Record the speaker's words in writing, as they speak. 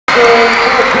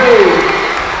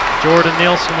Jordan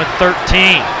Nielsen with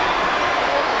 13.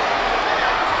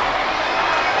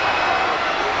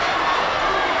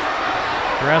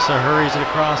 Gressa hurries it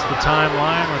across the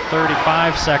timeline with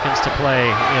 35 seconds to play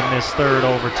in this third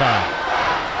overtime.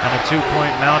 And a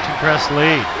 2-point Mountain Crest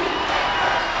lead.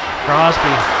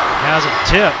 Crosby has it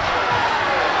tipped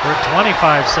for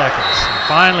 25 seconds. And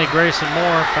finally, Grayson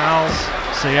Moore fouls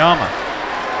Sayama.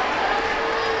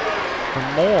 For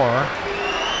Moore,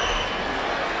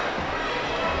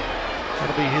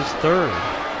 that'll be his third.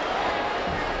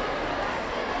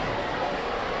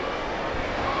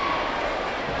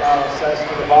 Foul assessed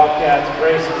to the Bobcats.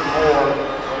 Grayson Moore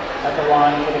at the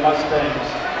line for the Mustangs.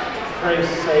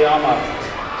 Trace Sayama.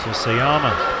 So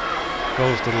Sayama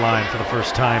goes to the line for the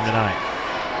first time tonight.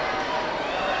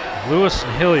 Lewis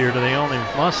and Hilliard are the only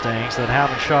Mustangs that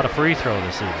haven't shot a free throw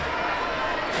this evening.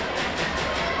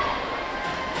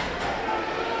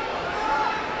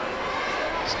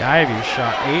 Skyview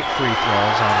shot 8 free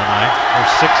throws on the night, or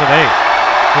 6 of 8.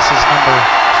 This is number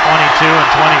 22 and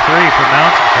 23 for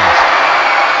Mountain Crest.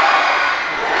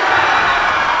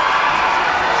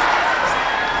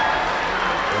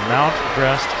 Mountain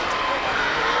Crest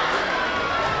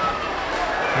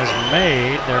has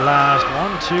made their last 5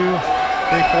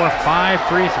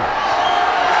 free throws.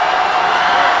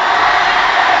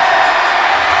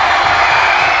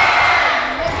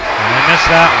 And they missed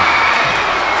that one.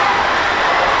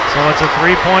 So it's a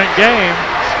 3-point game.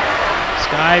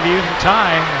 Skyview can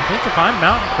tie. I think if I'm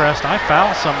Mountain Crest, I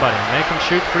foul somebody, make them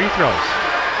shoot free throws.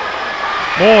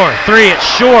 Moore, 3, it's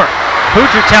short.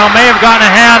 Pututal may have gotten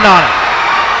a hand on it.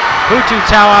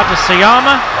 Pututal out to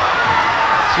Sayama.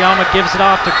 Sayama gives it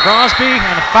off to Crosby,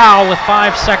 and a foul with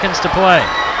 5 seconds to play.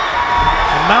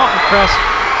 And Mountain Crest,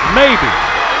 maybe,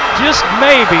 just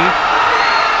maybe,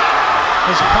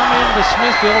 has come into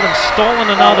Smithfield and stolen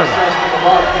another one. The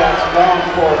Bobcats down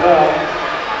 4-0.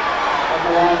 At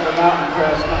the line for Mountain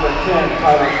Crest, number 10,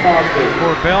 Tyler Crosby.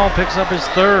 Corbell picks up his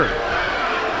third.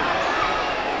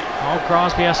 All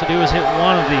Crosby has to do is hit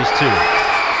one of these two.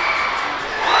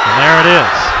 And there it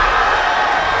is.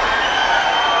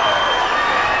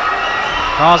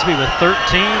 Crosby with 13,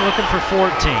 looking for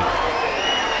 14.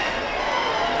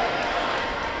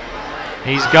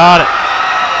 He's got it.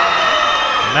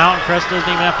 Mountain Crest doesn't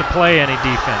even have to play any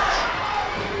defense.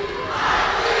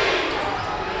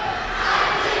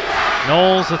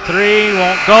 Knowles a 3,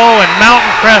 won't go, and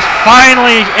Mountain Crest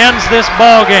finally ends this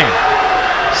ball game.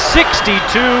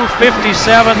 62-57,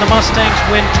 the Mustangs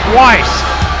win twice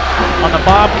on the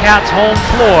Bobcats' home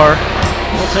floor.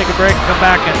 We'll take a break and come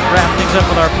back and wrap things up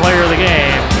with our player of the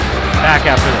game. Back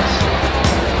after this.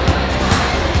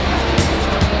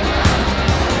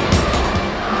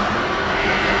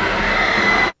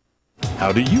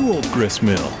 How do you, Old Grist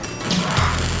Mill?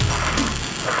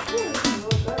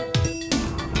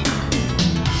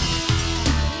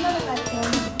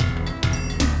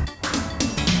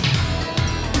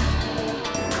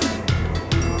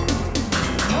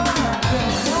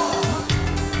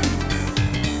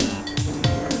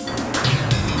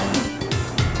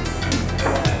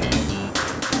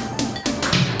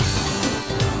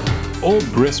 Old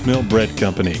Grist Mill Bread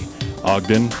Company,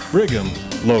 Ogden, Brigham,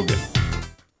 Logan.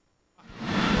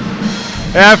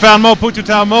 Yeah, I found Mo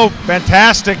Pututal. Mo,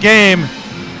 fantastic game.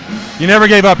 You never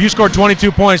gave up. You scored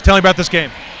 22 points. Tell me about this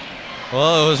game.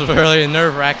 Well, it was really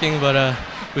nerve-wracking, but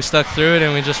we stuck through it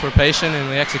and we just were patient and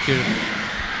we executed.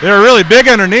 They were really big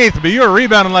underneath, but you were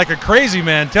rebounding like a crazy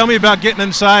man. Tell me about getting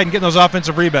inside and getting those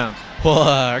offensive rebounds. Well,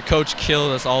 our coach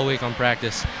killed us all week on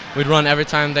practice. We'd run every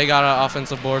time they got an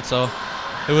offensive board, so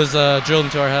it was drilled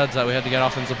into our heads that we had to get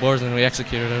offensive boards, and we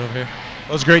executed it over here.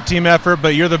 It was a great team effort,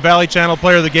 but you're the Valley Channel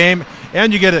Player of the Game,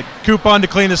 and you get a coupon to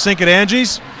clean the sink at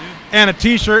Angie's, and a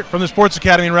T-shirt from the Sports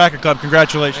Academy and Racket Club.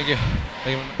 Congratulations. Thank you.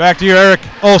 Thank you. Back to you, Eric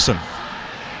Olson.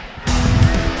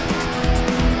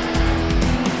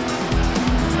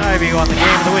 Ivy on the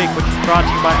Game of the Week, which is brought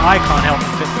to you by Icon Health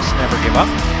and Fitness. Never give up.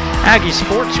 Aggie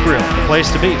Sports Grill, the place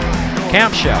to be.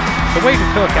 Camp Chef, the way to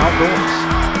cook outdoors.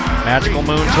 Magical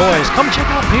Moon Toys, come check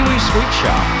out Pee Wee's Sweet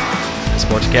Shop.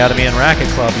 Sports Academy and Racket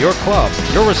Club, your results,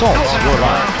 your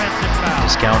life.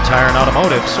 Discount Tire and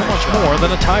Automotive, so much more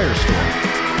than a tire store.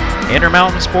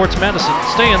 Intermountain Sports Medicine,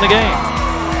 stay in the game.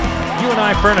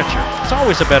 U&I Furniture, it's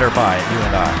always a better buy at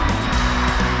U&I.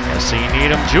 S.C.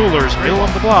 Needham Jewelers, middle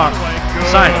of the block,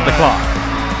 sign of the clock.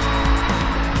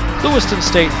 Lewiston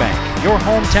State Bank, your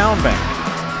hometown bank.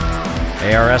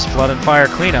 ARS Flood and Fire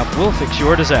Cleanup will fix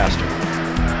your disaster.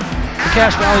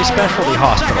 Cache Valley Specialty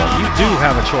Hospital. You do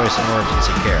have a choice in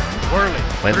emergency care.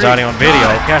 Lynn's Audio and Video,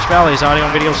 Cache Valley's Audio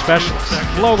and Video Specialist.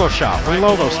 Logo Shop, we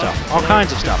logo stuff, all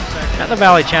kinds of stuff. And the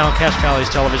Valley Channel, Cache Valley's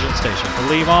television station. For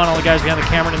Lee Vaughn, all the guys behind the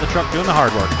camera and in the truck doing the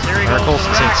hard work. Eric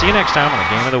Olson saying, see you next time on the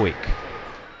Game of the Week.